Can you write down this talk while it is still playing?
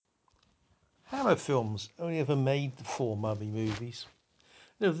Hammer Films only ever made the four Mummy movies.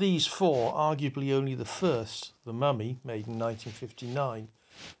 And of these four, arguably only the first, The Mummy, made in 1959,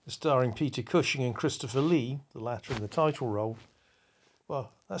 starring Peter Cushing and Christopher Lee, the latter in the title role,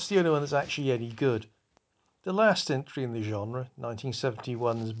 well, that's the only one that's actually any good. The last entry in the genre,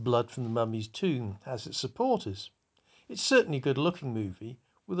 1971's Blood from the Mummy's Tomb, has its supporters. It's certainly a good-looking movie,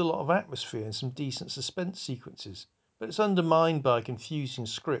 with a lot of atmosphere and some decent suspense sequences, but it's undermined by a confusing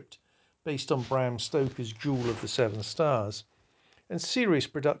script based on Bram Stoker's Jewel of the Seven Stars, and serious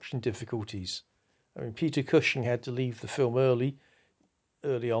production difficulties. Peter Cushing had to leave the film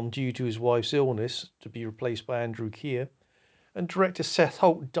early on due to his wife's illness, to be replaced by Andrew Keir, and director Seth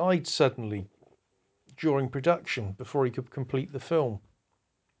Holt died suddenly during production before he could complete the film.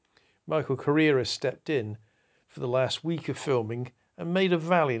 Michael Carrera stepped in for the last week of filming and made a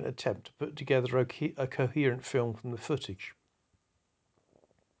valiant attempt to put together a coherent film from the footage.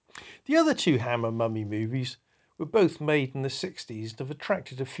 The other two Hammer Mummy movies were both made in the 60s and have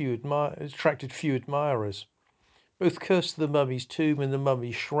attracted few admirers. Both Curse of the Mummy's Tomb and The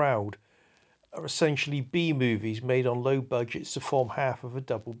Mummy's Shroud are essentially B movies made on low budgets to form half of a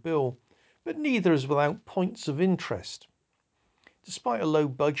double bill, but neither is without points of interest. Despite a low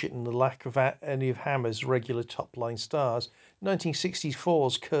budget and the lack of any of Hammer's regular top-line stars,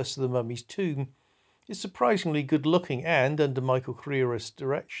 1964's Curse of the Mummy's Tomb is surprisingly good-looking and, under Michael Carrera's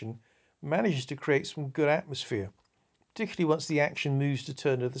direction, manages to create some good atmosphere, particularly once the action moves to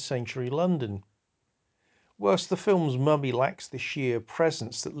turn of the century London. Whilst the film's mummy lacks the sheer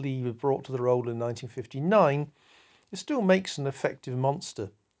presence that Lee brought to the role in 1959, it still makes an effective monster,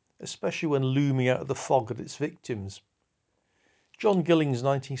 especially when looming out of the fog at its victims. John Gilling's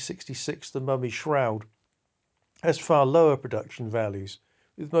 1966 The Mummy's Shroud has far lower production values,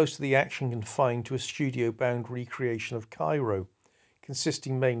 with most of the action confined to a studio-bound recreation of Cairo,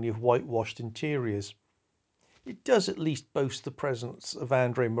 consisting mainly of whitewashed interiors. It does at least boast the presence of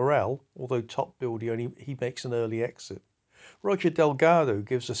Andre Morel, although top-billed he makes an early exit. Roger Delgado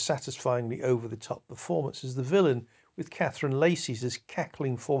gives a satisfyingly over-the-top performance as the villain, with Catherine Lacey as his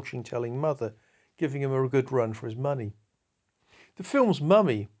cackling fortune-telling mother, giving him a good run for his money. The film's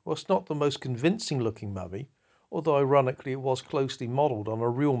mummy was not the most convincing-looking mummy, although ironically it was closely modelled on a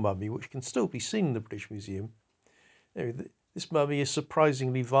real mummy which can still be seen in the British Museum. This mummy is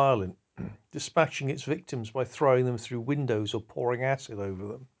surprisingly violent, dispatching its victims by throwing them through windows or pouring acid over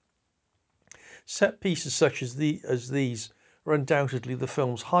them. Set pieces such as these are undoubtedly the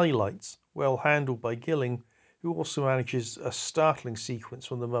film's highlights, well handled by Gilling, who also manages a startling sequence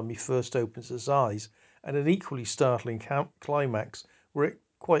when the mummy first opens its eyes, and an equally startling climax where it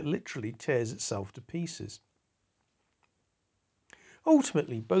quite literally tears itself to pieces.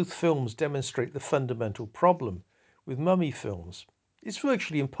 Ultimately, both films demonstrate the fundamental problem with mummy films. It's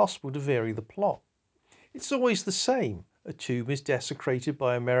virtually impossible to vary the plot. It's always the same. A tomb is desecrated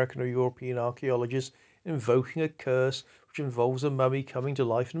by American or European archaeologists invoking a curse which involves a mummy coming to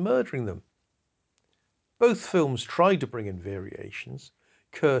life and murdering them. Both films try to bring in variations.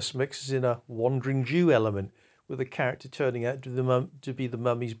 Curse mixes in a wandering Jew element, with a character turning out to be the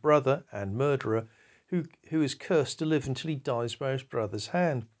mummy's brother and murderer, who is cursed to live until he dies by his brother's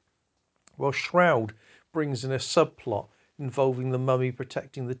hand. While Shroud brings in a subplot involving the mummy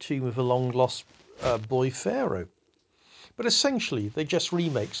protecting the tomb of a long-lost boy pharaoh. But essentially, they're just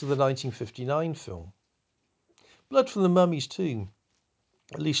remakes of the 1959 film. Blood from the Mummy's Tomb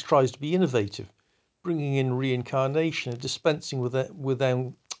at least tries to be innovative, bringing in reincarnation and dispensing with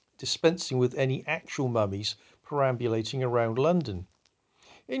any actual mummies perambulating around London.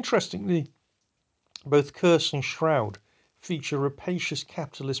 Interestingly, both Curse and Shroud feature rapacious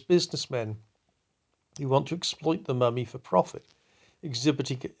capitalist businessmen who want to exploit the mummy for profit,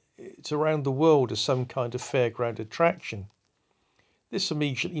 exhibiting it around the world as some kind of fairground attraction. This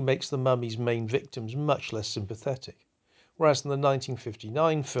immediately makes the mummy's main victims much less sympathetic, whereas in the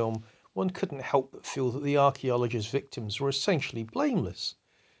 1959 film, one couldn't help but feel that the archaeologist's victims were essentially blameless.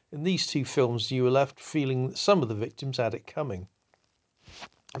 In these two films, you were left feeling that some of the victims had it coming.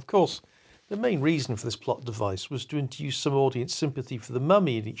 Of course, the main reason for this plot device was to induce some audience sympathy for the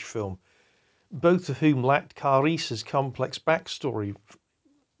mummy in each film, both of whom lacked Clarice's complex backstory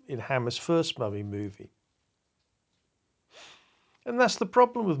in Hammer's first Mummy movie. And that's the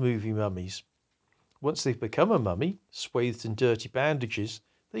problem with movie mummies. Once they've become a mummy, swathed in dirty bandages,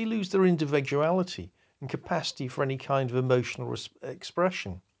 they lose their individuality and capacity for any kind of emotional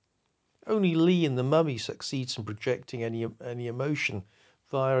expression. Only Lee in The Mummy succeeds in projecting any emotion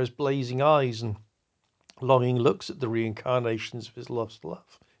via his blazing eyes and longing looks at the reincarnation of his lost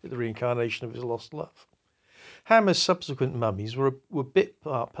love. Hammer's subsequent mummies were bit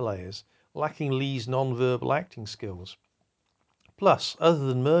part players, lacking Lee's non-verbal acting skills. Plus, other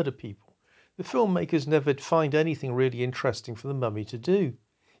than murder people, the filmmakers never find anything really interesting for the mummy to do.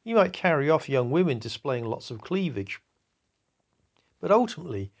 He might carry off young women displaying lots of cleavage, but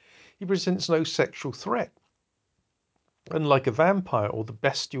ultimately he presents no sexual threat, unlike a vampire or the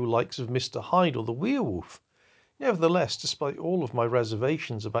bestial likes of Mr. Hyde or the werewolf. Nevertheless, despite all of my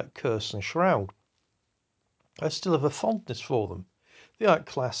reservations about Curse and Shroud, I still have a fondness for them. They aren't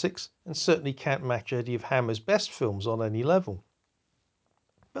classics and certainly can't match Eddie of Hammer's best films on any level.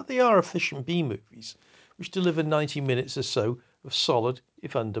 But they are efficient B-movies, which deliver 90 minutes or so of solid,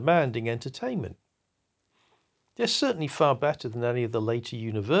 if undemanding, entertainment. They're certainly far better than any of the later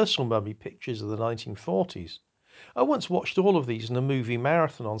Universal mummy pictures of the 1940s. I once watched all of these in a movie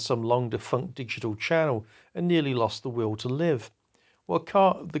marathon on some long-defunct digital channel and nearly lost the will to live. While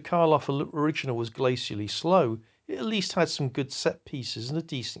the Karloff original was glacially slow, it at least had some good set pieces and a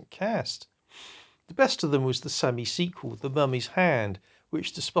decent cast. The best of them was the semi-sequel, The Mummy's Hand,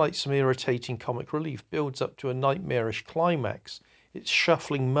 which, despite some irritating comic relief, builds up to a nightmarish climax, its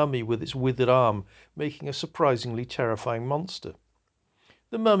shuffling mummy with its withered arm making a surprisingly terrifying monster.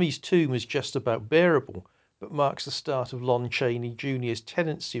 The Mummy's Tomb is just about bearable, but marks the start of Lon Chaney Jr.'s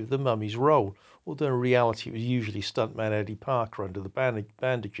tenancy of the mummy's role, although in reality it was usually stuntman Eddie Parker under the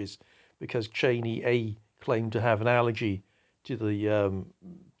bandages, because Chaney A claimed to have an allergy to the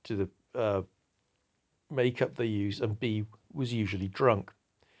makeup they used, and B was usually drunk.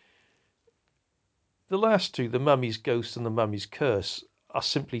 The last two, The Mummy's Ghost and The Mummy's Curse, are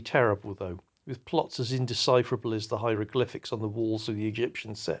simply terrible though, with plots as indecipherable as the hieroglyphics on the walls of the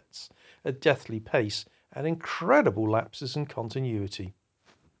Egyptian sets, a deathly pace, and incredible lapses in continuity.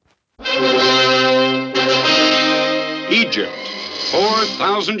 Egypt,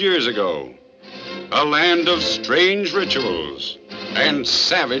 4,000 years ago. A land of strange rituals and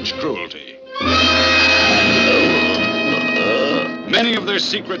savage cruelty. Many of their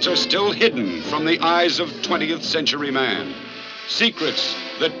secrets are still hidden from the eyes of 20th century man. Secrets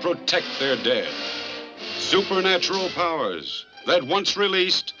that protect their dead. Supernatural powers that once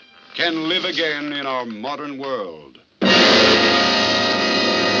released can live again in our modern world.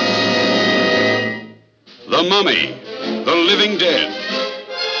 The Mummy, the living dead,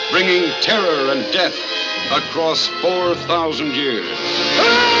 bringing terror and death across 4,000 years.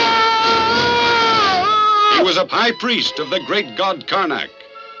 He was a high priest of the great god Karnak,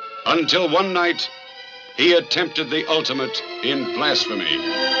 until one night he attempted the ultimate in blasphemy.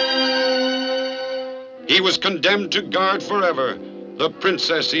 He was condemned to guard forever the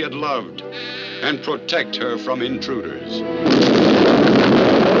princess he had loved and protect her from intruders.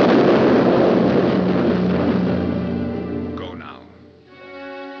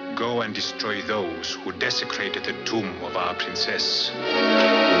 Go and destroy those who desecrated the tomb of our princess.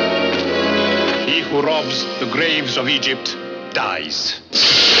 He who robs the graves of Egypt dies.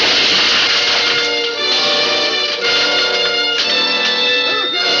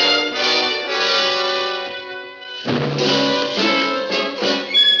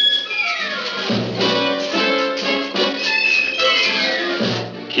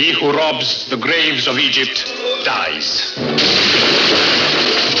 He who robs the graves of Egypt dies.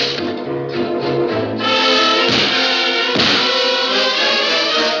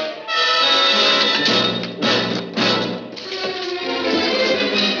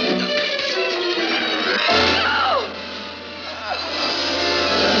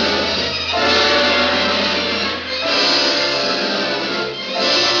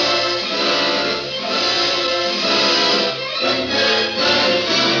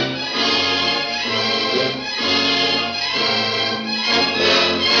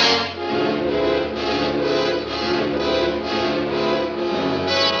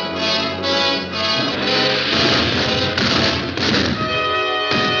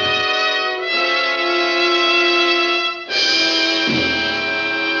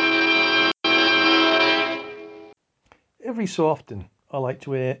 Every so often, I like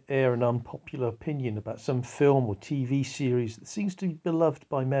to air an unpopular opinion about some film or TV series that seems to be beloved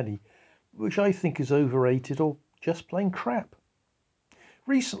by many, which I think is overrated or just plain crap.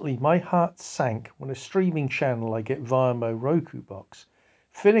 Recently, my heart sank when a streaming channel I get via my Roku box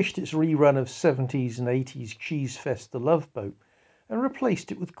finished its rerun of 70s and 80s Cheese Fest The Love Boat and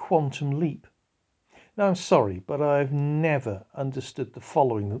replaced it with Quantum Leap. Now, I'm sorry, but I've never understood the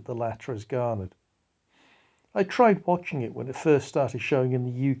following that the latter has garnered. I tried watching it when it first started showing in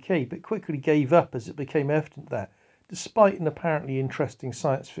the UK, but quickly gave up as it became evident that, despite an apparently interesting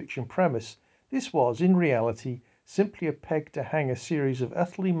science fiction premise, this was, in reality, simply a peg to hang a series of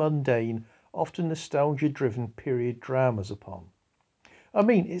utterly mundane, often nostalgia-driven period dramas upon. I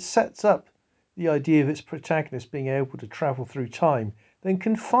mean, it sets up the idea of its protagonist being able to travel through time, then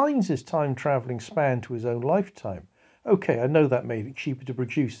confines his time travelling span to his own lifetime. Okay, I know that made it cheaper to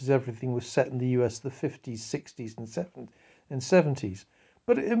produce as everything was set in the US of the 50s, 60s, and 70s,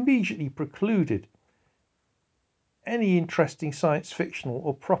 but it immediately precluded any interesting science fictional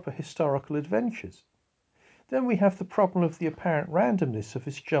or proper historical adventures. Then we have the problem of the apparent randomness of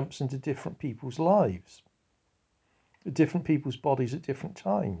his jumps into different people's lives, different people's bodies at different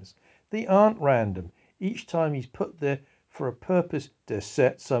times. They aren't random. Each time he's put there for a purpose to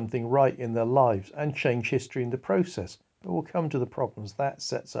set something right in their lives and change history in the process. But we'll come to the problems that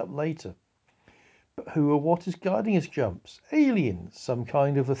sets up later. But who or what is guiding his jumps? Aliens, some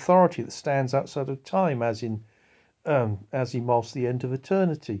kind of authority that stands outside of time, as in as he marks the end of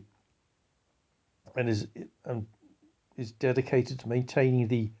eternity, and is dedicated to maintaining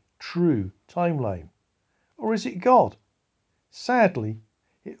the true timeline. Or is it God? Sadly,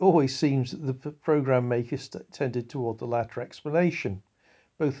 it always seems that the program makers tended toward the latter explanation,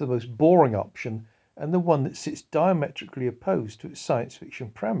 both the most boring option and the one that sits diametrically opposed to its science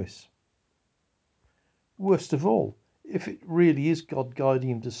fiction premise. Worst of all, if it really is God guiding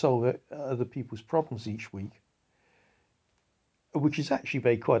him to solve other people's problems each week, which is actually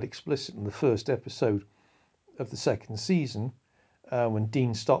made quite explicit in the first episode of the second season, when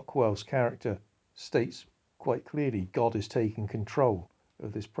Dean Stockwell's character states quite clearly God is taking control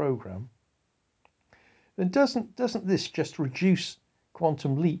of this program, then doesn't this just reduce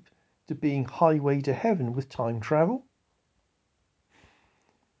Quantum Leap to being Highway to Heaven with time travel?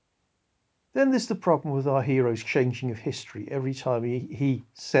 Then there's the problem with our hero's changing of history every time he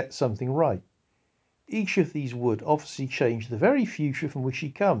sets something right. Each of these would obviously change the very future from which he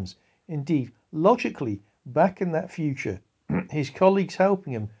comes. Indeed, logically, back in that future, his colleagues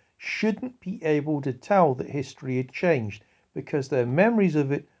helping him shouldn't be able to tell that history had changed because their memories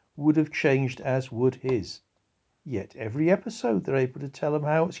of it would have changed as would his. Yet every episode they're able to tell him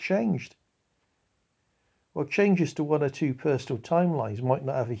how it's changed. While changes to one or two personal timelines might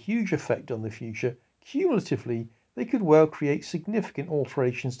not have a huge effect on the future, cumulatively they could well create significant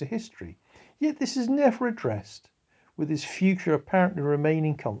alterations to history. Yet this is never addressed, with his future apparently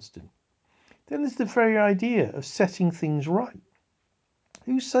remaining constant. Then there's the very idea of setting things right.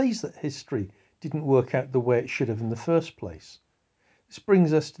 Who says that history didn't work out the way it should have in the first place? This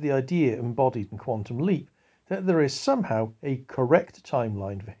brings us to the idea embodied in Quantum Leap that there is somehow a correct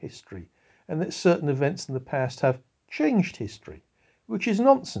timeline for history, and that certain events in the past have changed history, which is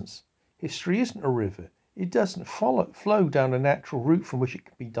nonsense. History isn't a river. It doesn't flow down a natural route from which it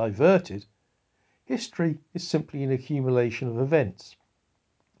can be diverted. History is simply an accumulation of events.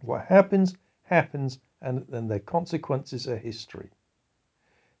 What happens, happens, and then their consequences are history.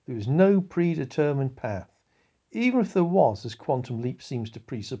 There is no predetermined path. Even if there was, as Quantum Leap seems to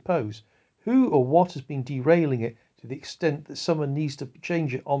presuppose, who or what has been derailing it to the extent that someone needs to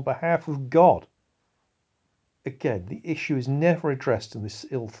change it on behalf of God? Again, the issue is never addressed in this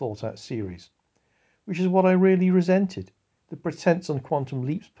ill-thought-out series, which is what I really resented. The pretense on Quantum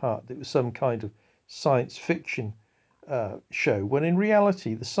Leap's part that it was some kind of science fiction show, when in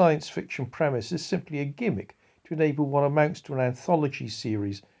reality the science fiction premise is simply a gimmick to enable what amounts to an anthology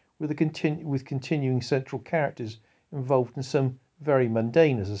series with continuing central characters involved in some very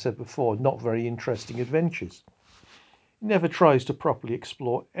mundane, as I said before, not very interesting adventures. It never tries to properly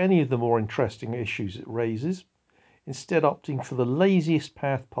explore any of the more interesting issues it raises, instead opting for the laziest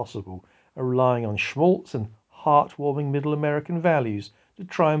path possible and relying on schmaltz and heartwarming middle American values to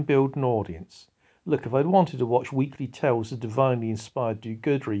try and build an audience. Look, if I'd wanted to watch weekly tales of divinely inspired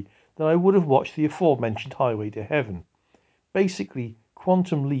do-goodery, then I would have watched the aforementioned Highway to Heaven. Basically,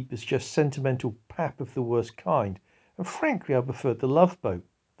 Quantum Leap is just sentimental pap of the worst kind, and frankly I preferred The Love Boat.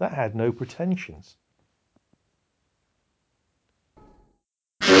 That had no pretensions.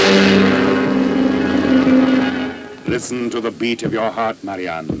 Listen to the beat of your heart,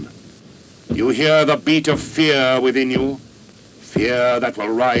 Marianne. You hear the beat of fear within you? Fear that will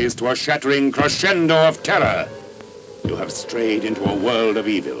rise to a shattering crescendo of terror. You have strayed into a world of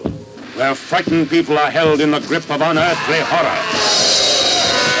evil, where frightened people are held in the grip of unearthly horror.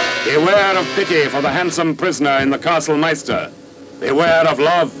 Beware of pity for the handsome prisoner in the Castle Meister. Beware of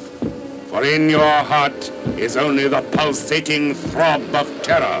love, for in your heart is only the pulsating throb of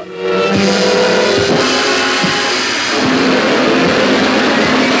terror.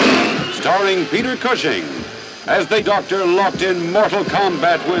 Starring Peter Cushing as the Doctor locked in mortal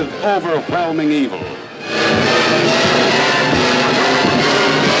combat with overwhelming evil.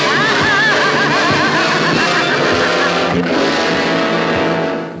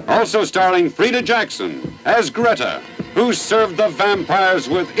 Also starring Frida Jackson as Greta. who served the vampires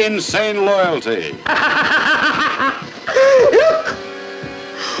with insane loyalty.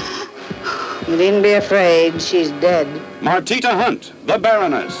 You needn't be afraid. She's dead. Martita Hunt, the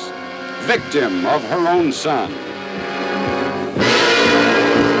Baroness, victim of her own son.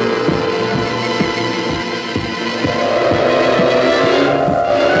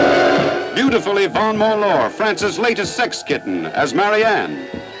 Beautiful Yvonne Moore, France's latest sex kitten, as Marianne,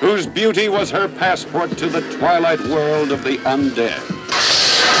 whose beauty was her passport to the twilight world of the undead.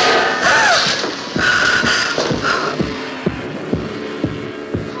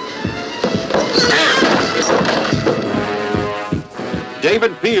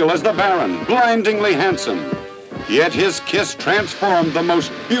 David Peel as the Baron, blindingly handsome. Yet his kiss transformed the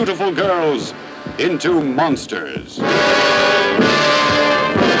most beautiful girls into monsters.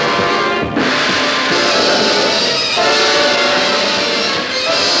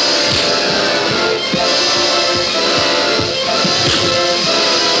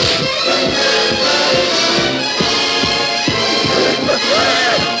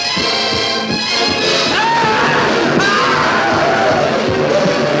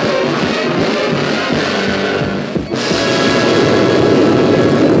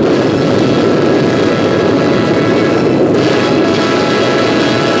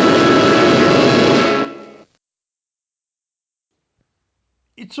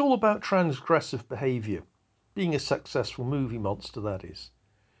 It's all about transgressive behaviour. Being a successful movie monster, that is.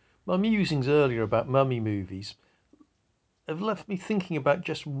 My musings earlier about mummy movies have left me thinking about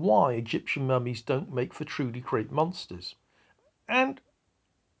just why Egyptian mummies don't make for truly great monsters. And,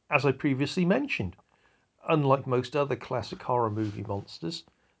 as I previously mentioned, unlike most other classic horror movie monsters,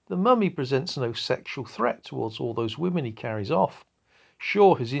 the mummy presents no sexual threat towards all those women he carries off.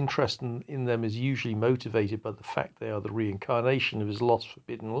 Sure, his interest in them is usually motivated by the fact they are the reincarnation of his lost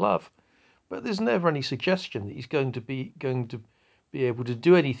forbidden love, but there's never any suggestion that he's going to be able to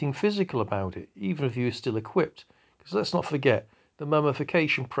do anything physical about it, even if he was still equipped. Because let's not forget, the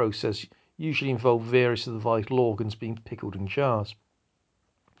mummification process usually involved various of the vital organs being pickled in jars.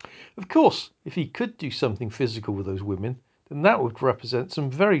 Of course, if he could do something physical with those women, then that would represent some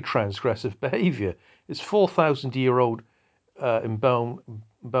very transgressive behaviour. His 4,000-year-old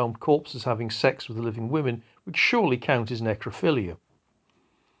embalmed corpses having sex with living women would surely count as necrophilia.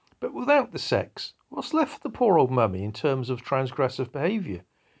 But without the sex, what's left for the poor old mummy in terms of transgressive behaviour?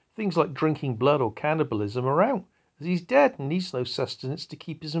 Things like drinking blood or cannibalism are out, as he's dead and needs no sustenance to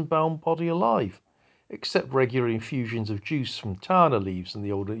keep his embalmed body alive, except regular infusions of juice from tana leaves in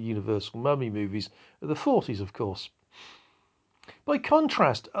the older Universal Mummy movies of the 40s, of course. By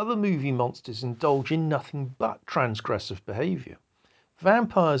contrast, other movie monsters indulge in nothing but transgressive behaviour.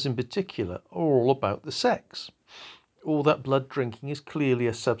 Vampires, in particular, are all about the sex. All that blood drinking is clearly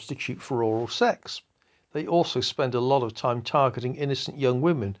a substitute for oral sex. They also spend a lot of time targeting innocent young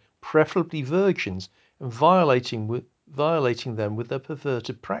women, preferably virgins, and violating them with their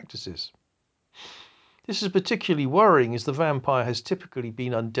perverted practices. This is particularly worrying as the vampire has typically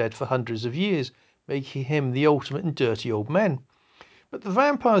been undead for hundreds of years, making him the ultimate in dirty old men. But the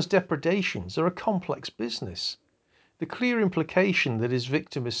vampire's depredations are a complex business. The clear implication that his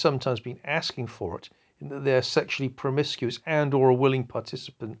victim has sometimes been asking for it, in that they are sexually promiscuous and or a willing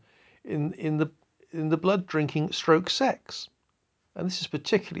participant in the blood drinking stroke sex. And this is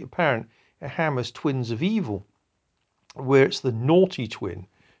particularly apparent in Hammer's Twins of Evil, where it's the naughty twin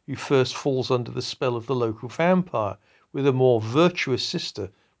who first falls under the spell of the local vampire, with a more virtuous sister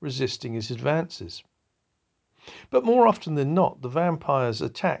resisting his advances. But more often than not, the vampire's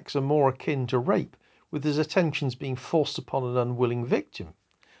attacks are more akin to rape, with his attentions being forced upon an unwilling victim.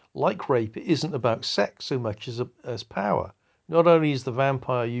 Like rape, it isn't about sex so much as power. Not only is the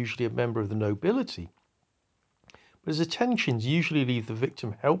vampire usually a member of the nobility, but his attentions usually leave the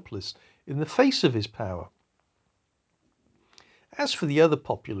victim helpless in the face of his power. As for the other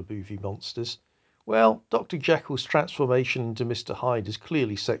popular movie monsters, well, Dr. Jekyll's transformation into Mr. Hyde is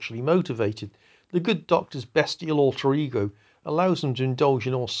clearly sexually motivated. The good doctor's bestial alter ego allows him to indulge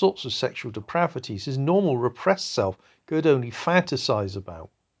in all sorts of sexual depravities his normal repressed self could only fantasize about.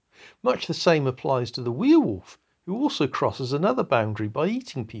 Much the same applies to the werewolf, who also crosses another boundary by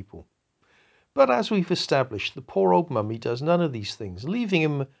eating people. But as we've established, the poor old mummy does none of these things, leaving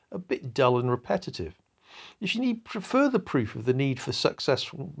him a bit dull and repetitive. If you need further proof of the need for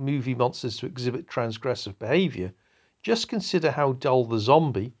successful movie monsters to exhibit transgressive behaviour, just consider how dull the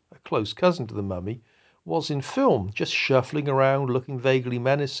zombie, a close cousin to the mummy, was in film, just shuffling around looking vaguely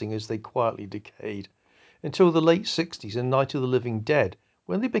menacing as they quietly decayed, until the late 60s and Night of the Living Dead,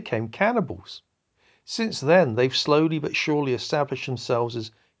 when they became cannibals. Since then, they've slowly but surely established themselves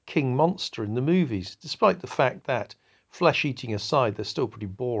as king monster in the movies, despite the fact that, Flesh-eating aside, they're still pretty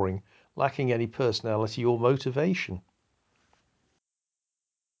boring, lacking any personality or motivation.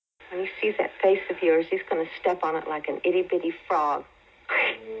 When he sees that face of yours, he's going to step on it like an itty-bitty frog.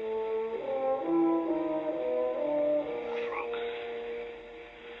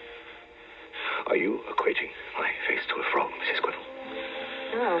 Are you equating my face to a frog, Mrs. Quibble?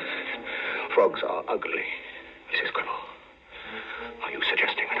 No. Frogs are ugly, Mrs. Quibble. Are you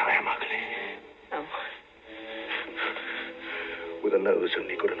suggesting that I am ugly? No. With a nose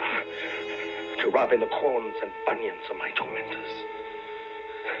only good enough to rub in the corns and bunions of my tormentors.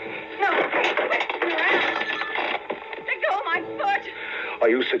 No! You're out! Let go of my foot! Are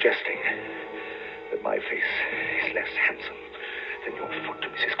you suggesting that my face is less handsome than your foot,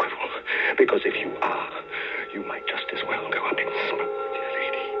 Mrs. Quibble? Because if you are, you might just as well go up in smoke, dear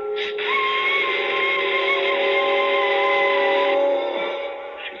lady.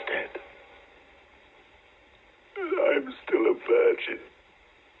 She's dead. I'm still a virgin.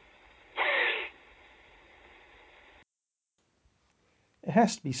 It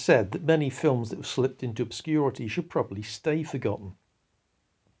has to be said that many films that have slipped into obscurity should probably stay forgotten.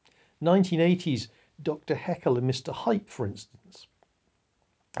 1980s Dr. Heckle and Mr. Hype, for instance.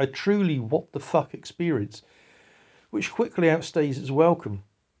 A truly what-the-fuck experience which quickly outstays its welcome.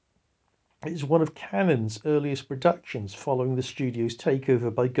 It is one of Cannon's earliest productions following the studio's takeover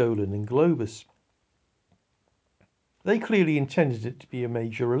by Golan and Globus. They clearly intended it to be a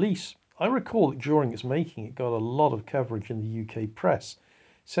major release. I recall that during its making it got a lot of coverage in the UK press,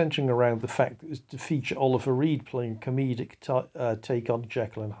 centering around the fact that it was to feature Oliver Reed playing a comedic take on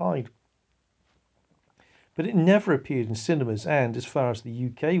Jekyll and Hyde. But it never appeared in cinemas and, as far as the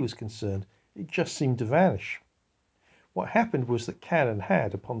UK was concerned, it just seemed to vanish. What happened was that Cannon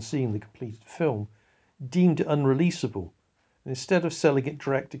had, upon seeing the completed film, deemed it unreleasable, and instead selling it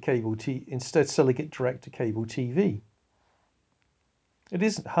direct to cable TV. It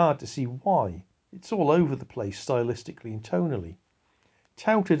isn't hard to see why. It's all over the place stylistically and tonally.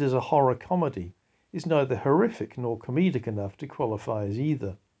 Touted as a horror comedy, is neither horrific nor comedic enough to qualify as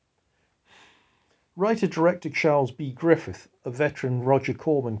either. Writer-director Charles B. Griffith, a veteran Roger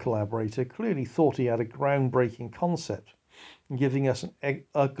Corman collaborator, clearly thought he had a groundbreaking concept, giving us an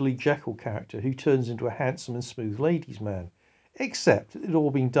ugly Jekyll character who turns into a handsome and smooth ladies' man, except it had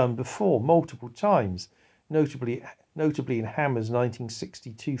all been done before multiple times, notably in Hammer's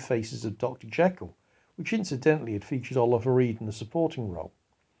 1962 Faces of Dr. Jekyll, which incidentally had featured Oliver Reed in a supporting role.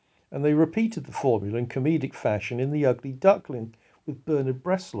 And they repeated the formula in comedic fashion in The Ugly Duckling with Bernard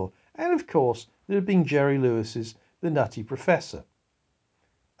Bresslaw, and of course there had been Jerry Lewis's The Nutty Professor.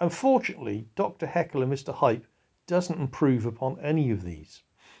 Unfortunately, Dr. Heckle and Mr. Hype doesn't improve upon any of these.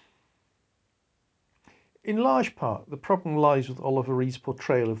 In large part, the problem lies with Oliver Reed's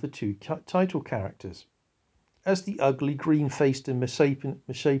portrayal of the two title characters. As the ugly, green-faced and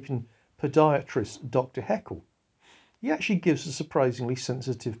misshapen podiatrist Dr. Heckle, he actually gives a surprisingly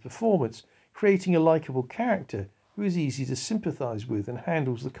sensitive performance, creating a likeable character who is easy to sympathise with and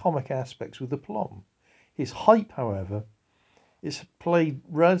handles the comic aspects with aplomb. His Hype, however, is played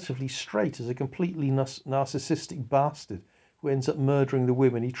relatively straight as a completely narcissistic bastard who ends up murdering the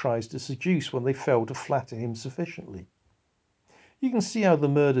women he tries to seduce when they fail to flatter him sufficiently. You can see how the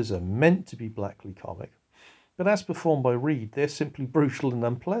murders are meant to be blackly comic, but as performed by Reed, they're simply brutal and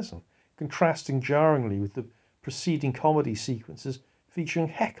unpleasant, contrasting jarringly with the preceding comedy sequences featuring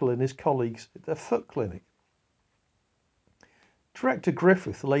Heckle and his colleagues at their foot clinic. Director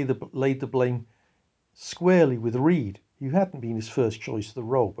Griffith laid the blame squarely with Reed, who hadn't been his first choice for the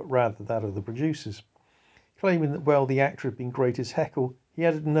role, but rather that of the producers, claiming that while the actor had been great as Heckle, he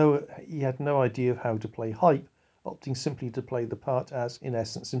had no idea of how to play Hype, opting simply to play the part as, in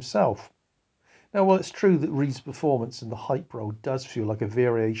essence, himself. Now, while it's true that Reed's performance in the Hype role does feel like a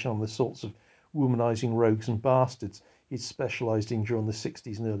variation on the sorts of womanising rogues and bastards he'd specialised in during the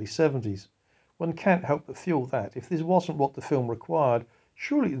 60s and early 70s, one can't help but feel that, if this wasn't what the film required,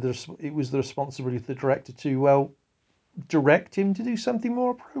 surely it was the responsibility of the director to, well, direct him to do something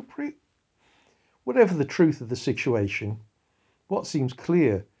more appropriate? Whatever the truth of the situation, what seems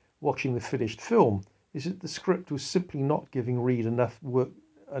clear watching the finished film is that the script was simply not giving Reed enough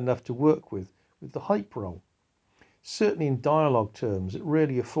to work with the Hype role. Certainly in dialogue terms, it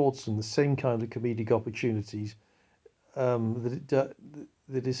really affords them the same kind of comedic opportunities that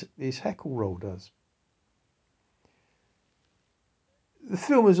his Heckle role does. The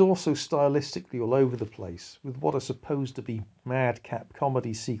film is also stylistically all over the place, with what are supposed to be madcap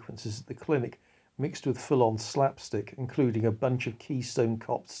comedy sequences at the clinic mixed with full-on slapstick, including a bunch of Keystone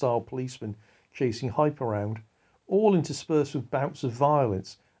Cop-style policemen chasing Hype around, all interspersed with bouts of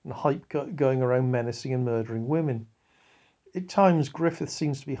violence and Hype going around menacing and murdering women. At times, Griffith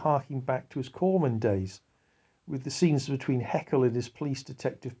seems to be harking back to his Corman days, with the scenes between Heckle and his police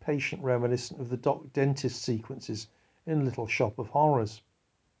detective patient reminiscent of the dentist sequences in Little Shop of Horrors.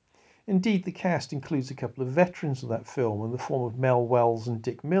 Indeed, the cast includes a couple of veterans of that film in the form of Mel Wells and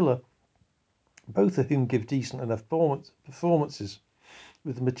Dick Miller, both of whom give decent enough performances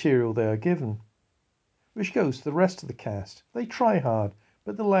with the material they are given. Which goes to the rest of the cast. They try hard,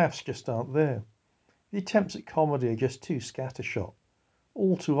 but the laughs just aren't there. The attempts at comedy are just too scattershot,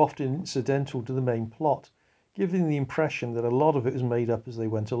 all too often incidental to the main plot, giving the impression that a lot of it was made up as they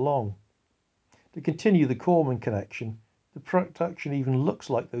went along. To continue the Corman connection, the production even looks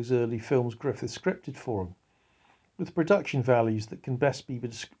like those early films Griffith scripted for him, with production values that can best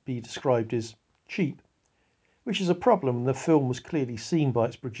be described as cheap, which is a problem when the film was clearly seen by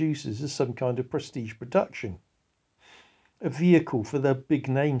its producers as some kind of prestige production, a vehicle for their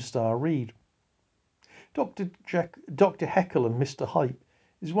big-name star Reed. Dr. Heckle and Mr. Hype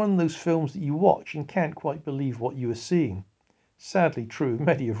is one of those films that you watch and can't quite believe what you are seeing. Sadly true of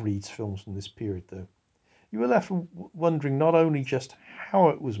many of Reed's films from this period, though. You are left wondering not only just how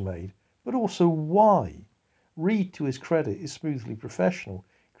it was made, but also why. Reed, to his credit, is smoothly professional,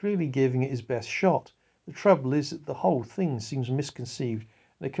 clearly giving it his best shot. The trouble is that the whole thing seems misconceived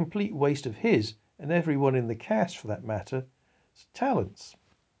and a complete waste of his, and everyone in the cast for that matter, talents.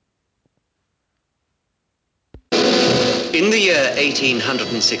 In the year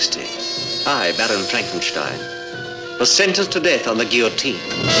 1860, I, Baron Frankenstein, was sentenced to death on the guillotine.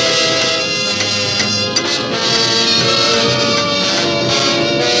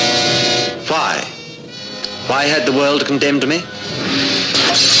 Why? Why had the world condemned me?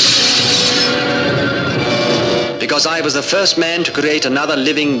 Because I was the first man to create another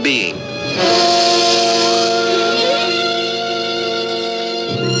living being.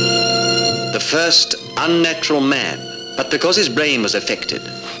 The first unnatural man. But because his brain was affected,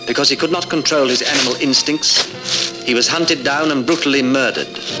 because he could not control his animal instincts, he was hunted down and brutally murdered.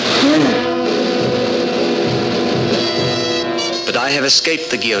 But I have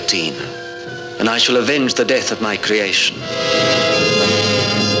escaped the guillotine, and I shall avenge the death of my creation.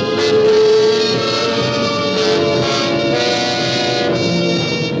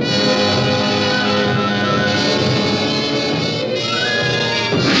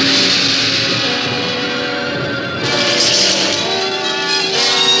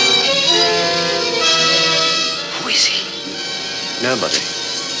 Who is he? Nobody.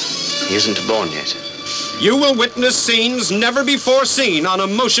 He isn't born yet. You will witness scenes never before seen on a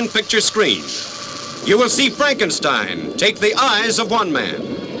motion picture screen. You will see Frankenstein take the eyes of one man,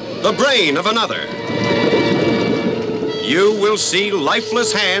 the brain of another. You will see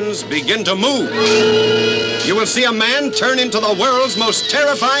lifeless hands begin to move. You will see a man turn into the world's most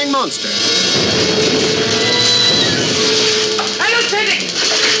terrifying monster. Anesthetic!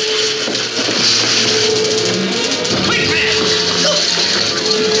 Quick, man!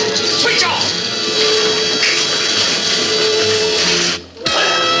 Switch off!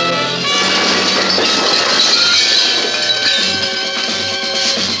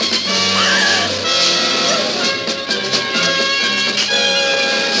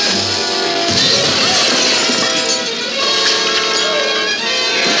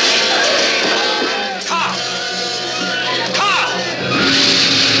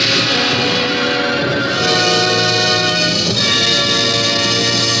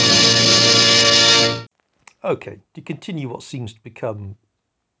 Okay, to continue what seems to become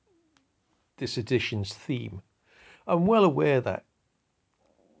this edition's theme, I'm well aware that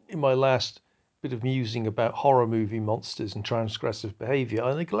in my last bit of musing about horror movie monsters and transgressive behaviour,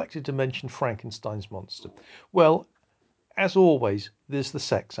 I neglected to mention Frankenstein's monster. Well, as always, there's the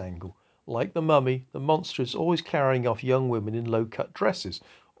sex angle. Like the mummy, the monster is always carrying off young women in low-cut dresses,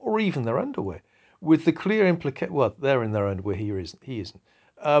 or even their underwear, with the clear implication. Well, they're in their underwear. He isn't.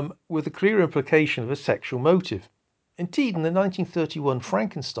 With the clear implication of a sexual motive. Indeed, in the 1931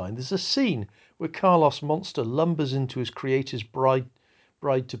 Frankenstein, there's a scene where Carlos Monster lumbers into his creator's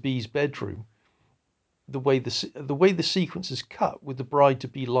bride-to-be's bedroom. The way the sequence is cut, with the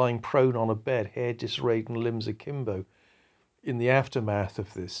bride-to-be lying prone on a bed, hair disarrayed and limbs akimbo, in the aftermath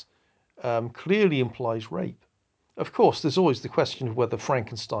of this, clearly implies rape. Of course, there's always the question of whether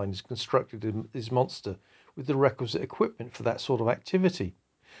Frankenstein has constructed his monster with the requisite equipment for that sort of activity.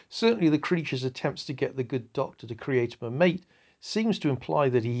 Certainly, the creature's attempts to get the good doctor to create him a mate seems to imply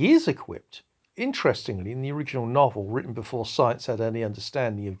that he is equipped. Interestingly, in the original novel, written before science had any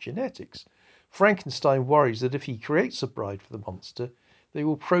understanding of genetics, Frankenstein worries that if he creates a bride for the monster, they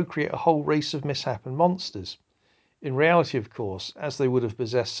will procreate a whole race of misshapen monsters. In reality, of course, as they would have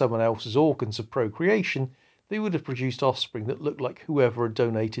possessed someone else's organs of procreation, they would have produced offspring that looked like whoever had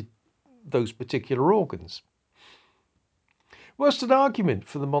donated those particular organs. Whilst an argument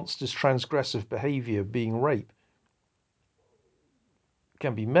for the monster's transgressive behaviour being rape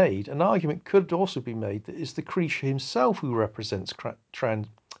can be made, an argument could also be made that it's the creature himself who represents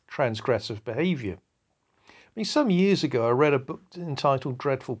transgressive behaviour. I mean, some years ago I read a book entitled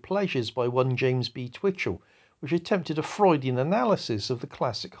Dreadful Pleasures by one James B. Twitchell, which attempted a Freudian analysis of the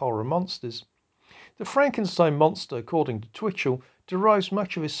classic horror monsters. The Frankenstein monster, according to Twitchell, derives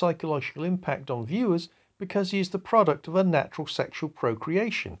much of his psychological impact on viewers because he is the product of unnatural sexual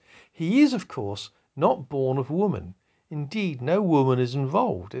procreation. He is, of course, not born of woman. Indeed, no woman is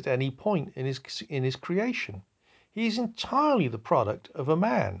involved at any point in his creation. He is entirely the product of a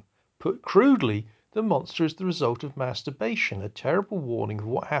man. Put crudely, the monster is the result of masturbation, a terrible warning of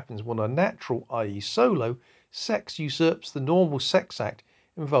what happens when unnatural, i.e. solo, sex usurps the normal sex act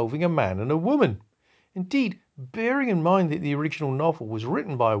involving a man and a woman. Indeed, bearing in mind that the original novel was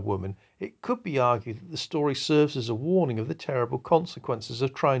written by a woman, it could be argued that the story serves as a warning of the terrible consequences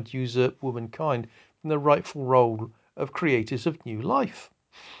of trying to usurp womankind from the rightful role of creators of new life.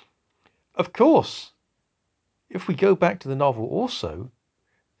 Of course, if we go back to the novel also,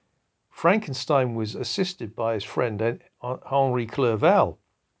 Frankenstein was assisted by his friend Henri Clerval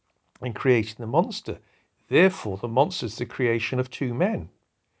in creating the monster. Therefore, the monster is the creation of two men.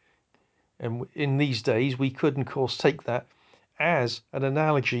 And in these days, we could, of course, take that as an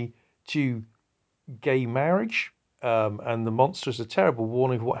analogy to gay marriage. And the monster is a terrible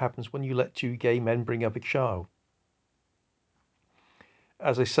warning of what happens when you let two gay men bring up a child.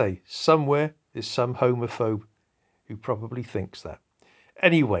 As I say, somewhere there's some homophobe who probably thinks that.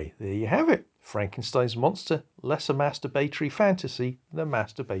 Anyway, there you have it. Frankenstein's monster, less a masturbatory fantasy than a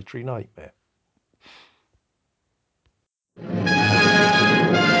masturbatory nightmare.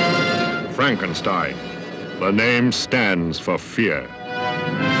 Frankenstein. The name stands for fear.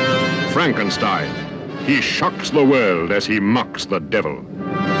 Frankenstein. He shocks the world as he mocks the devil.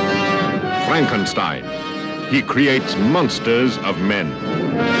 Frankenstein. He creates monsters of men.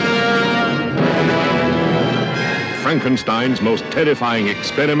 Frankenstein's most terrifying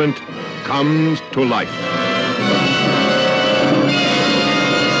experiment comes to life.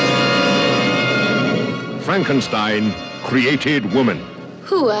 Frankenstein created woman.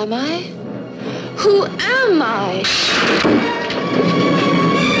 Who am I? Who am I?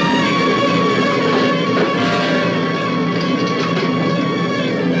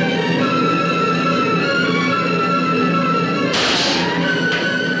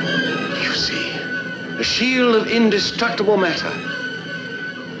 You see, a shield of indestructible matter.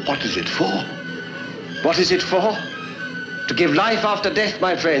 What is it for? What is it for? To give life after death,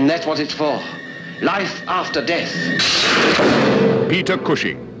 my friend, that's what it's for. Life after death. Peter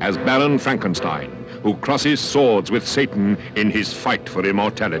Cushing as Baron Frankenstein, who crosses swords with Satan in his fight for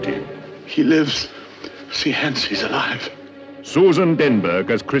immortality. He lives. See, Hans, he's alive. Susan Denberg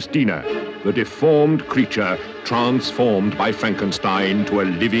as Christina, the deformed creature transformed by Frankenstein to a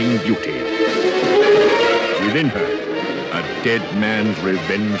living beauty. Within her, a dead man's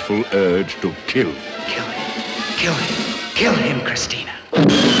revengeful urge to kill. Kill him. Kill him. Kill him, Christina.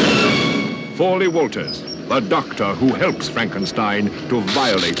 Foley Walters, the doctor who helps Frankenstein to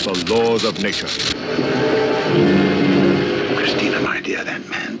violate the laws of nature. Christina, my dear, that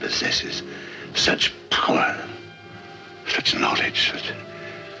man possesses such power, such knowledge, that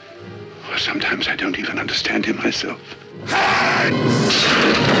well, sometimes I don't even understand him myself.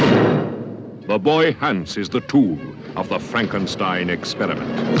 The boy Hans is the tool of the Frankenstein experiment.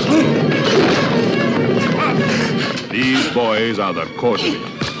 These boys are the causerie.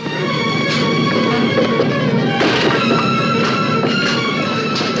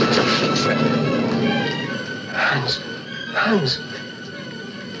 Hans.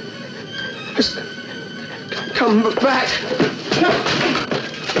 Come back.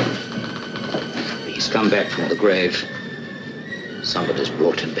 He's come back from the grave. Somebody's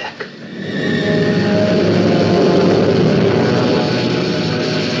brought him back.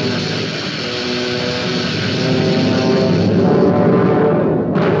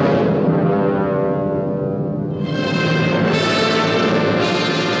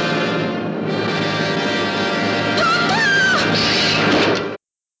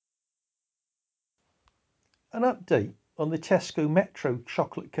 An update on the Tesco Metro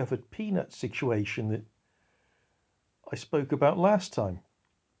chocolate-covered peanut situation that I spoke about last time.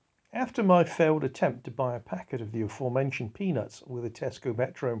 After my failed attempt to buy a packet of the aforementioned peanuts with a Tesco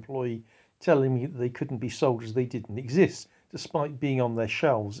Metro employee telling me that they couldn't be sold as they didn't exist, despite being on their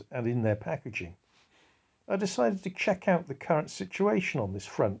shelves and in their packaging, I decided to check out the current situation on this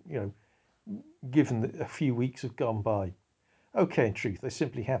front, given that a few weeks have gone by. Okay, in truth, I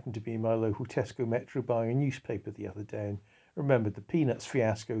simply happened to be in my local Tesco Metro buying a newspaper the other day and remembered the peanuts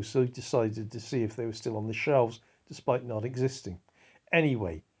fiasco, so decided to see if they were still on the shelves despite not existing.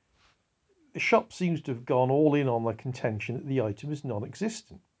 Anyway, the shop seems to have gone all in on the contention that the item is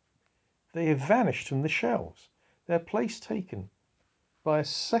non-existent. They have vanished from the shelves, their place taken by a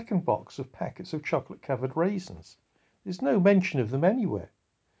second box of packets of chocolate-covered raisins. There's no mention of them anywhere.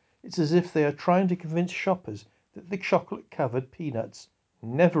 It's as if they are trying to convince shoppers that the chocolate-covered peanuts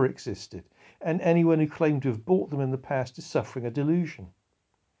never existed, and anyone who claimed to have bought them in the past is suffering a delusion.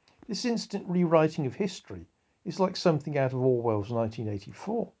 This instant rewriting of history is like something out of Orwell's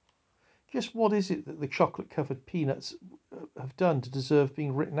 1984. Just what is it that the chocolate-covered peanuts have done to deserve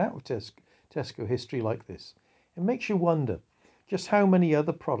being written out of Tesco history like this? It makes you wonder just how many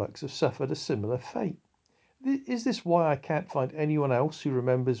other products have suffered a similar fate. Is this why I can't find anyone else who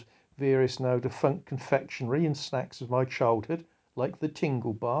remembers various now defunct confectionery and snacks of my childhood, like the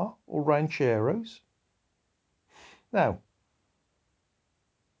Tingle Bar or Rancheros? Now,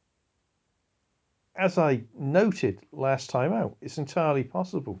 as I noted last time out, it's entirely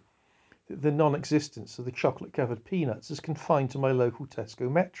possible that the non-existence of the chocolate-covered peanuts is confined to my local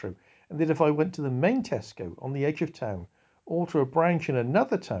Tesco Metro, and that if I went to the main Tesco on the edge of town, or to a branch in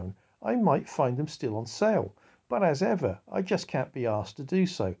another town, I might find them still on sale. But as ever, I just can't be asked to do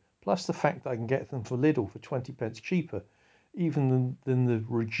so. Plus the fact that I can get them for Lidl for 20p cheaper, even than the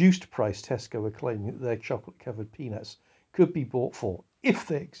reduced price Tesco are claiming that their chocolate-covered peanuts could be bought for, if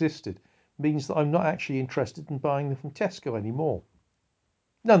they existed, means that I'm not actually interested in buying them from Tesco anymore.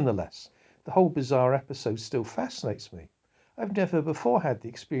 Nonetheless, the whole bizarre episode still fascinates me. I've never before had the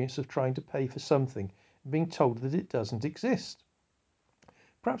experience of trying to pay for something and being told that it doesn't exist.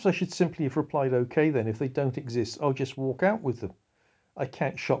 Perhaps I should simply have replied, okay then, if they don't exist, I'll just walk out with them. I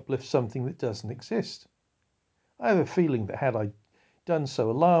can't shoplift something that doesn't exist. I have a feeling that had I done so,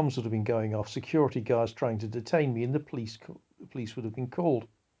 alarms would have been going off, security guards trying to detain me, and the police would have been called.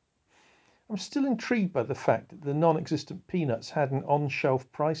 I'm still intrigued by the fact that the non-existent peanuts had an on-shelf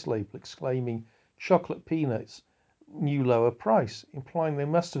price label exclaiming chocolate peanuts, new lower price, implying they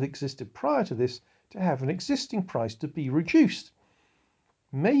must have existed prior to this to have an existing price to be reduced.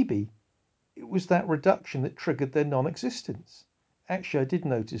 Maybe it was that reduction that triggered their non-existence. Actually, I did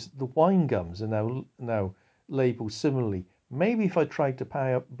notice that the wine gums are now labelled similarly. Maybe if I tried to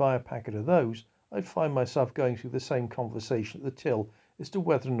buy a packet of those, I'd find myself going through the same conversation at the till as to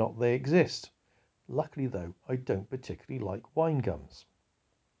whether or not they exist. Luckily, though, I don't particularly like wine gums.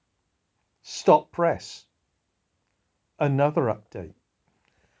 Stop press. Another update.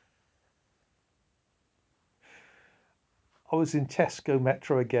 I was in Tesco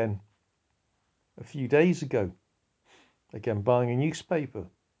Metro again a few days ago, again buying a newspaper,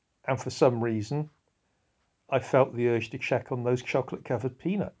 and for some reason I felt the urge to check on those chocolate-covered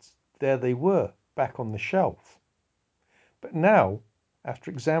peanuts. There they were, back on the shelf. But now, after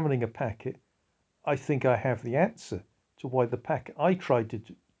examining a packet, I think I have the answer to why the packet I tried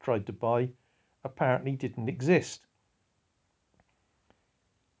to buy apparently didn't exist.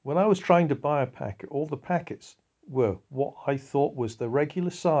 When I was trying to buy a packet, all the packets were what I thought was the regular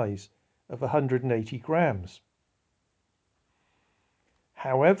size of 180 grams.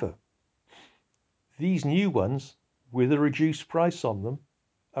 However, these new ones, with a reduced price on them,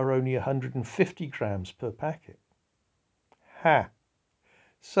 are only 150 grams per packet. Ha!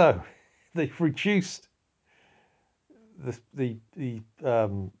 So they've reduced the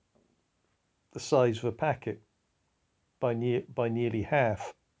size of a packet by nearly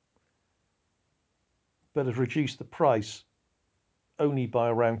half, but have reduced the price only by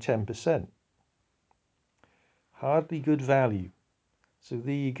around 10%. Hardly good value. So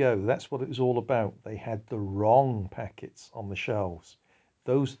there you go. That's what it was all about. They had the wrong packets on the shelves.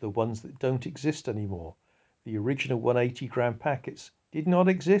 Those are the ones that don't exist anymore. The original 180 gram packets did not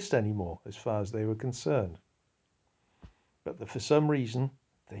exist anymore as far as they were concerned. But for some reason,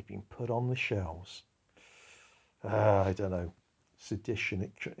 they've been put on the shelves. I don't know. Sedition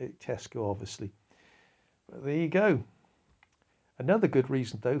at Tesco, obviously. But there you go. Another good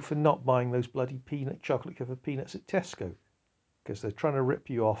reason, though, for not buying those bloody chocolate-covered peanuts at Tesco. Because they're trying to rip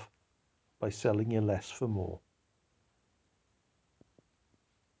you off by selling you less for more.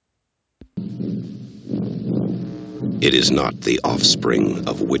 It is not the offspring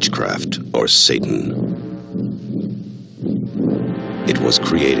of witchcraft or Satan. It was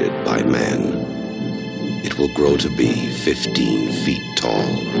created by man. It will grow to be 15 feet tall.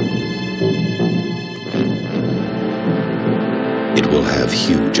 It will have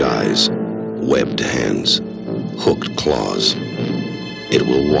huge eyes, webbed hands, hooked claws, it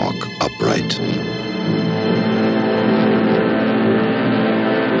will walk upright.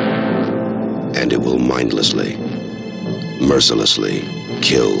 And it will mindlessly, mercilessly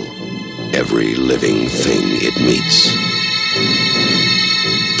kill every living thing it meets.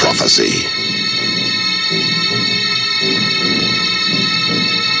 Prophecy.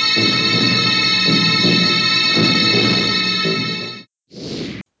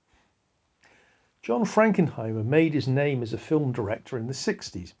 John Frankenheimer made his name as a film director in the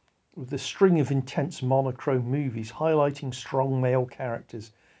 60s, with a string of intense monochrome movies highlighting strong male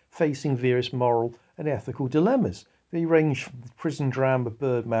characters facing various moral and ethical dilemmas. They range from the prison drama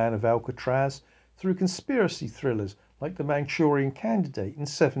Birdman of Alcatraz through conspiracy thrillers like The Manchurian Candidate and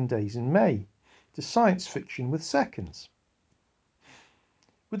 7 Days in May, to science fiction with Seconds.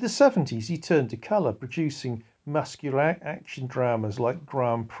 With the 70s, he turned to colour, producing muscular action dramas like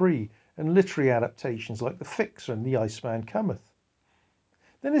Grand Prix and literary adaptations like The Fixer and The Iceman Cometh.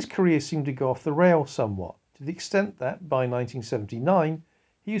 Then his career seemed to go off the rails somewhat, to the extent that, by 1979,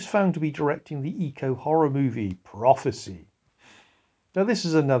 he was found to be directing the eco-horror movie Prophecy. Now this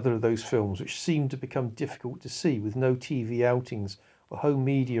is another of those films which seemed to become difficult to see with no TV outings or home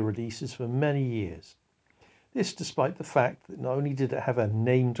media releases for many years. This despite the fact that not only did it have a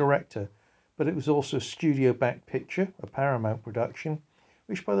named director, but it was also a studio-backed picture, a Paramount production,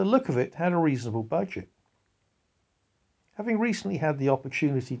 which by the look of it had a reasonable budget. Having recently had the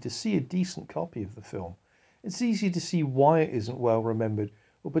opportunity to see a decent copy of the film, it's easy to see why it isn't well remembered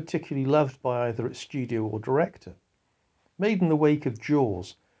or particularly loved by either its studio or director. Made in the wake of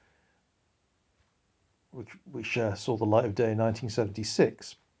Jaws, which saw the light of day in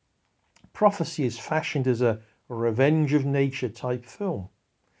 1976, Prophecy is fashioned as a revenge of nature type film,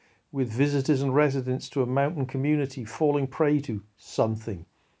 with visitors and residents to a mountain community falling prey to something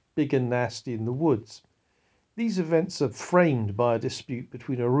big and nasty in the woods. These events are framed by a dispute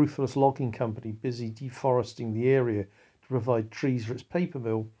between a ruthless logging company busy deforesting the area to provide trees for its paper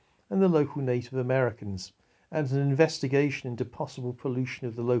mill and the local Native Americans, and an investigation into possible pollution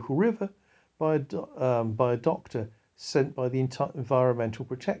of the local river by a doctor sent by the Environmental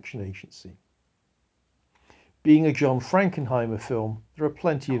Protection Agency. Being a John Frankenheimer film, there are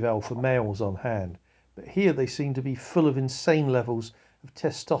plenty of alpha males on hand, but here they seem to be full of insane levels of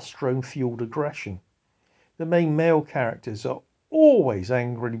testosterone-fueled aggression. The main male characters are always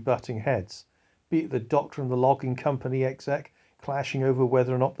angrily butting heads, be it the doctor and the logging company exec clashing over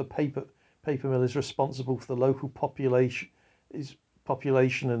whether or not the paper mill is responsible for the local population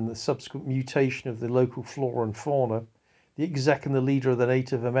and the subsequent mutation of the local flora and fauna, the exec and the leader of the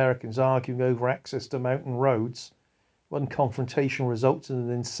Native Americans arguing over access to mountain roads. One confrontation results in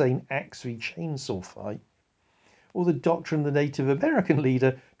an insane axe v chainsaw fight, or the doctor and the Native American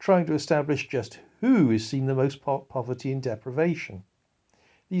leader trying to establish just who is seeing the most poverty and deprivation.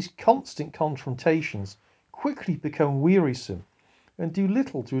 These constant confrontations quickly become wearisome and do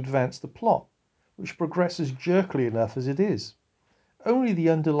little to advance the plot, which progresses jerkily enough as it is. Only the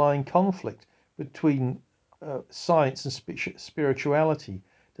underlying conflict between science and spirituality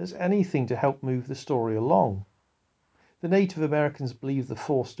does anything to help move the story along. The Native Americans believe the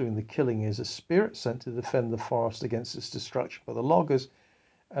force doing the killing is a spirit sent to defend the forest against its destruction by the loggers,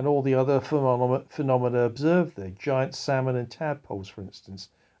 and all the other phenomena observed there, giant salmon and tadpoles for instance,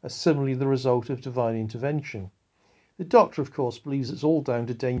 are similarly the result of divine intervention. The doctor of course believes it's all down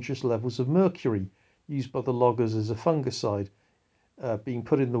to dangerous levels of mercury used by the loggers as a fungicide, being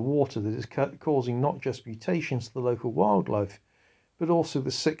put in the water that is causing not just mutations to the local wildlife, but also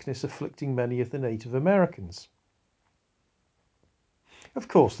the sickness afflicting many of the Native Americans. Of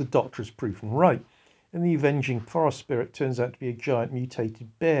course, the doctor is proven right, and the avenging forest spirit turns out to be a giant mutated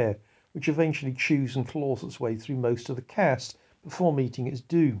bear, which eventually chews and claws its way through most of the cast before meeting its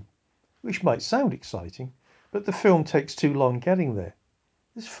doom. Which might sound exciting, but the film takes too long getting there.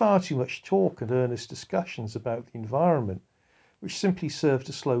 There's far too much talk and earnest discussions about the environment, which simply serve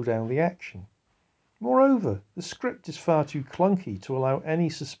to slow down the action. Moreover, the script is far too clunky to allow any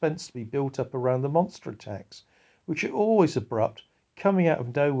suspense to be built up around the monster attacks, which are always abrupt, coming out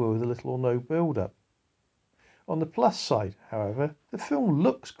of nowhere with little or no build-up. On the plus side, however, the film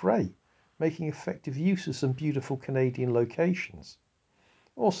looks great, making effective use of some beautiful Canadian locations.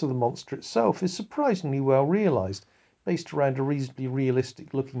 Also, the monster itself is surprisingly well realised, based around a reasonably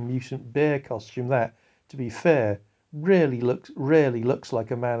realistic-looking mutant bear costume that, to be fair, rarely looks like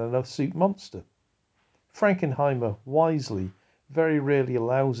a man-in-a-suit monster. Frankenheimer, wisely, very rarely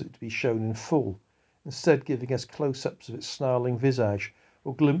allows it to be shown in full, instead giving us close-ups of its snarling visage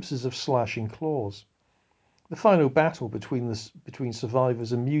or glimpses of slashing claws. The final battle between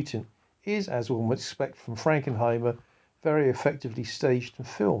survivors and mutant is, as one would expect from Frankenheimer, very effectively staged and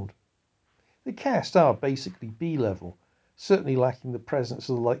filmed. The cast are basically B-level, certainly lacking the presence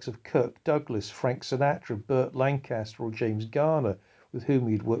of the likes of Kirk Douglas, Frank Sinatra, Burt Lancaster, or James Garner, with whom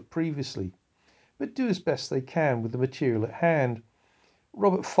he'd worked previously, but do as best they can with the material at hand.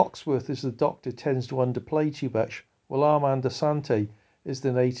 Robert Foxworth as the Doctor tends to underplay too much, while Armand Assante as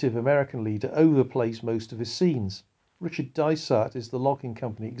the Native American leader overplays most of his scenes. Richard Dysart as the logging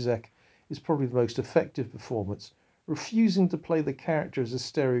company exec is probably the most effective performance, refusing to play the character as a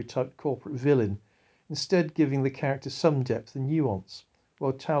stereotyped corporate villain, instead giving the character some depth and nuance,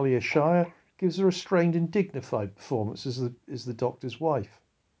 while Talia Shire gives a restrained and dignified performance as the Doctor's wife.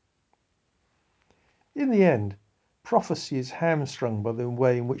 In the end, Prophecy is hamstrung by the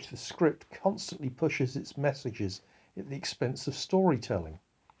way in which the script constantly pushes its messages at the expense of storytelling.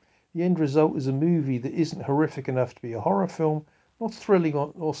 The end result is a movie that isn't horrific enough to be a horror film, not thrilling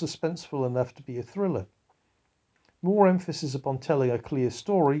or suspenseful enough to be a thriller. More emphasis upon telling a clear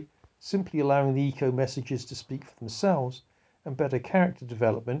story, simply allowing the eco messages to speak for themselves, and better character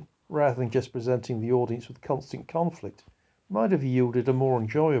development, rather than just presenting the audience with constant conflict, might have yielded a more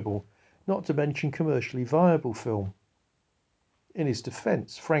enjoyable, not to mention commercially viable film. In his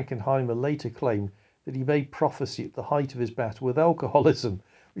defence, Frankenheimer later claimed that he made Prophecy at the height of his battle with alcoholism,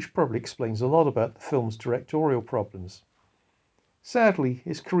 which probably explains a lot about the film's directorial problems. Sadly,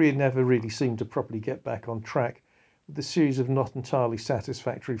 his career never really seemed to properly get back on track, with a series of not entirely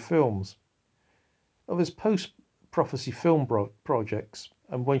satisfactory films. Of his post-Prophecy film projects,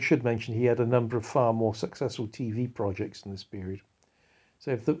 and one should mention he had a number of far more successful TV projects in this period.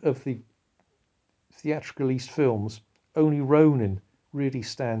 So of the theatrical released films, only Ronin really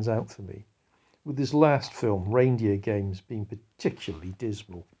stands out for me, with his last film, Reindeer Games, being particularly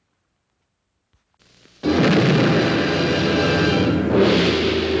dismal.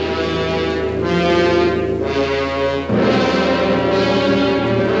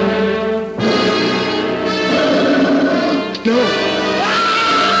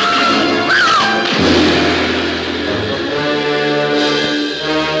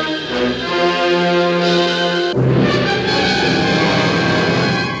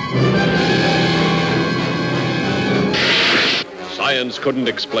 Science couldn't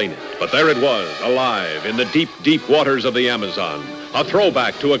explain it, but there it was, alive in the deep, deep waters of the Amazon. A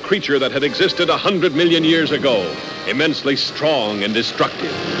throwback to a creature that had existed 100 million years ago, immensely strong and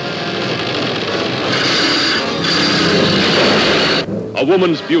destructive. A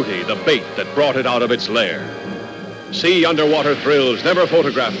woman's beauty, the bait that brought it out of its lair. See underwater thrills never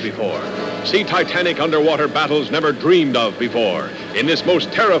photographed before. See Titanic underwater battles never dreamed of before in this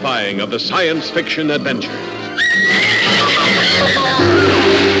most terrifying of the science fiction adventures.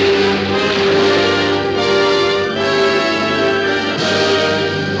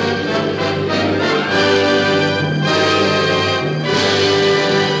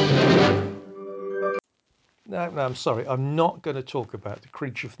 No, I'm sorry. I'm not going to talk about the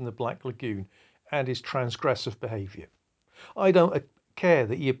creature from the Black Lagoon and his transgressive behaviour. I don't care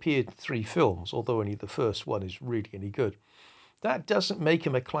that he appeared in 3 films, although only the first one is really any good. That doesn't make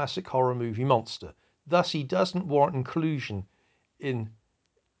him a classic horror movie monster. Thus, he doesn't warrant inclusion in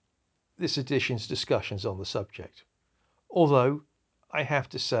this edition's discussions on the subject. Although, I have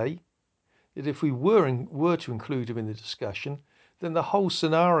to say that if we were to include him in the discussion, then the whole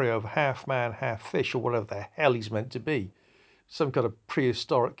scenario of half man, half fish, or whatever the hell he's meant to be, some kind of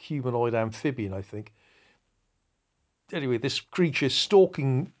prehistoric humanoid amphibian, I think. Anyway, this creature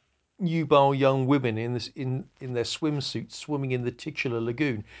stalking nubile young women in their swimsuits swimming in the titular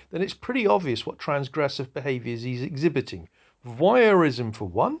lagoon, then it's pretty obvious what transgressive behaviours he's exhibiting. Voyeurism for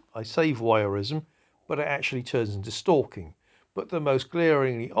one, I say voyeurism, but it actually turns into stalking. But the most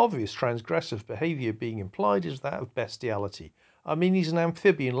glaringly obvious transgressive behaviour being implied is that of bestiality. I mean, he's an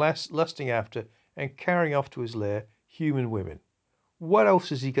amphibian lusting after and carrying off to his lair human women. What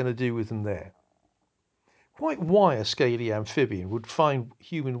else is he going to do with them there? Quite why a scaly amphibian would find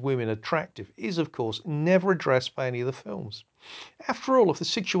human women attractive is, of course, never addressed by any of the films. After all, if the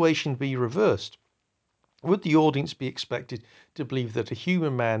situation be reversed, would the audience be expected to believe that a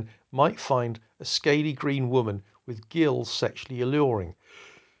human man might find a scaly green woman with gills sexually alluring?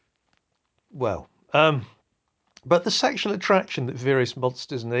 Well, but the sexual attraction that various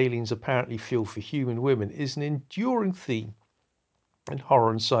monsters and aliens apparently feel for human women is an enduring theme in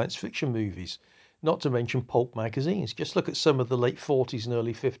horror and science fiction movies, not to mention pulp magazines. Just look at some of the late 40s and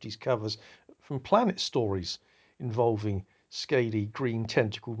early 50s covers from Planet stories involving scaly green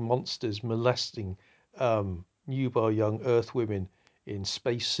tentacled monsters molesting nubile young Earth women in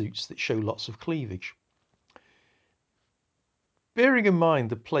spacesuits that show lots of cleavage. Bearing in mind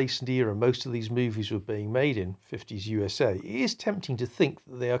the place and era most of these movies were being made in, 50s USA, it is tempting to think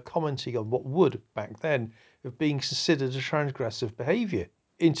that they are commenting on what would, back then, have been considered a transgressive behaviour,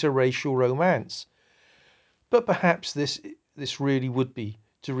 interracial romance. But perhaps this really would be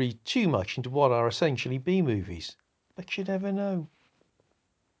to read too much into what are essentially B movies. But you never know.